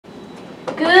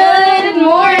Good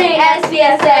morning,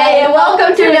 SDSA, and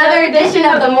welcome to another edition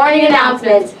of the morning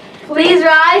announcements. Please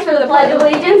rise for the Pledge of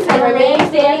Allegiance and remain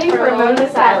standing for a moment of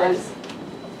silence.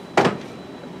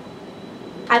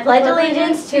 I pledge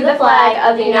allegiance to the flag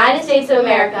of the United States of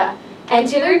America and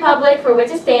to the republic for which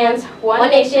it stands, one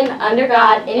nation, under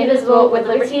God, indivisible, with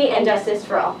liberty and justice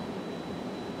for all.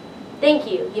 Thank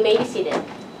you. You may be seated.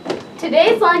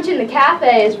 Today's lunch in the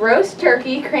cafe is roast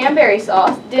turkey, cranberry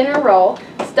sauce, dinner roll,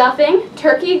 stuffing,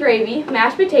 turkey gravy,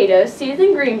 mashed potatoes,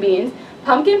 seasoned green beans,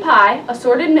 pumpkin pie,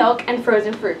 assorted milk, and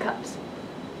frozen fruit cups.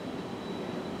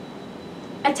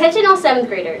 Attention all 7th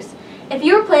graders. If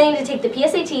you are planning to take the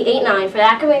PSAT 8-9 for the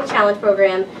Academic Challenge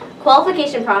Program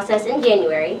qualification process in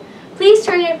January, please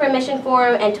turn in your permission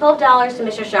form and $12 to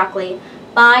Mr. Shockley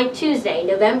by Tuesday,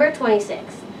 November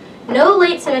 26th. No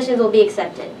late submissions will be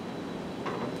accepted.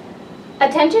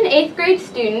 Attention 8th grade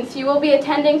students, you will be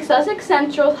attending Sussex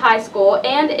Central High School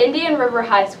and Indian River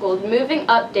High School's Moving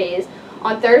Up Days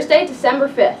on Thursday, December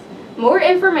 5th. More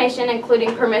information,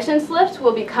 including permission slips,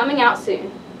 will be coming out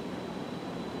soon.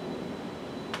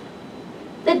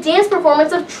 The dance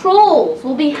performance of Trolls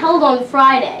will be held on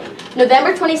Friday,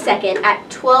 November 22nd at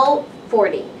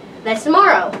 12:40. That's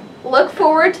tomorrow. Look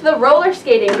forward to the roller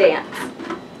skating dance.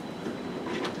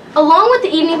 Along with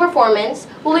the evening performance,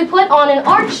 will be put on an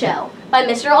art show by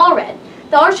Mr. Allred.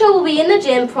 The art show will be in the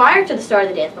gym prior to the start of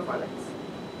the dance performance.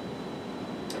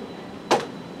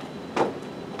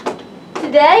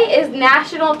 Today is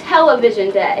National Television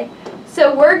Day,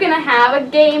 so we're going to have a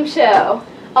game show.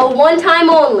 A one-time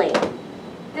only.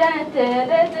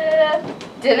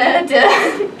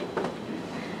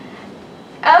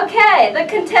 Okay, the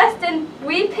contestant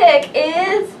we pick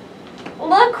is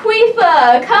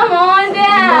LaQuifa. Come on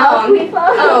down.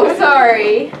 LaQuifa? Oh,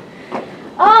 sorry.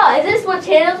 Oh, is this what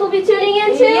channels we'll be tuning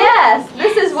into? Yes,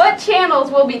 this is what channels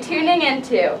we'll be tuning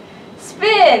into.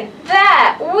 Spin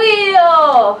that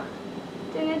wheel.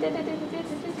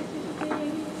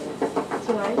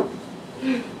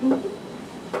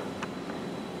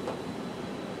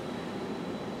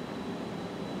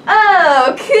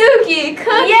 Oh, Kooky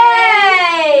Cookie!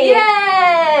 Yay!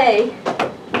 Yay!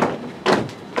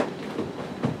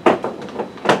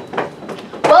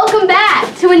 Welcome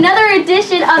back to another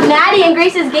edition of Maddie and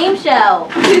Grace's game show.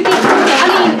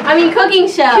 Cooking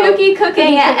show. Kooky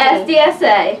Cooking at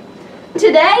SDSA.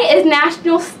 Today is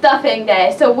National Stuffing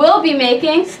Day, so we'll be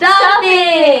making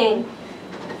stuffing.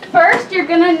 First, you're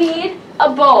gonna need a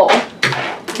bowl.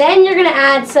 Then you're gonna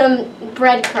add some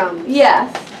breadcrumbs.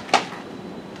 Yes.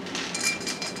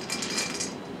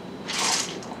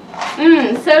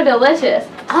 So delicious.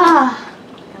 Ah.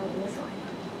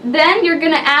 Then you're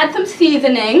gonna add some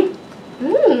seasoning.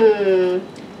 Mmm.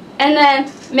 And then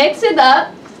mix it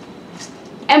up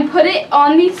and put it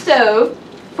on the stove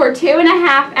for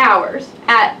 2.5 hours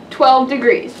at 12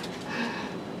 degrees.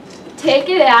 Take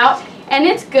it out and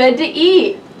it's good to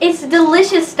eat. It's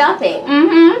delicious stuffing.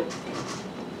 Mm-hmm.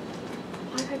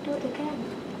 Why did I do it again?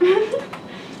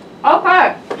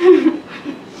 Okay.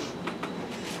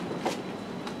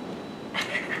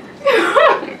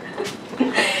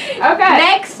 Okay.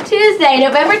 Next Tuesday,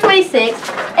 November 26th,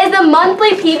 is the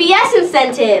monthly PBS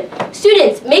incentive.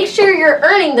 Students, make sure you're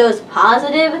earning those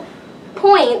positive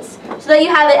points so that you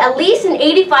have at least an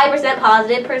 85%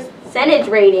 positive percentage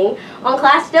rating on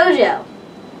Class Dojo.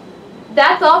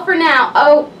 That's all for now.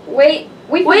 Oh, wait.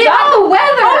 We forgot the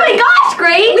weather. Oh my gosh,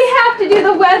 Grace! We have to do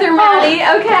the weather, Maddie.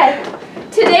 Okay.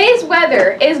 Today's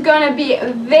weather is going to be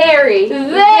very, Wait.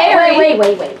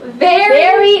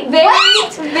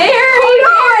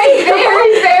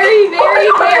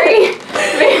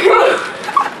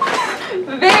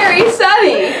 very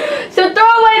sunny. So throw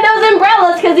away those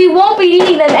umbrellas because you won't be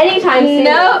needing them anytime soon.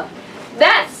 Nope.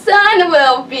 That sun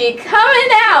will be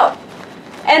coming out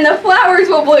and the flowers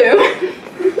will bloom.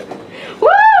 Woo!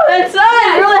 That sun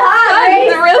is really hot,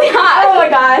 It's really hot. Oh my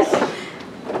gosh.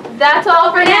 That's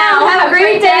all for now. Have a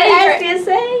great day,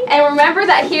 SDSA. And remember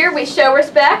that here we show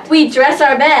respect. We dress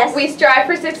our best. We strive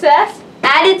for success.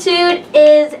 Attitude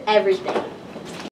is everything.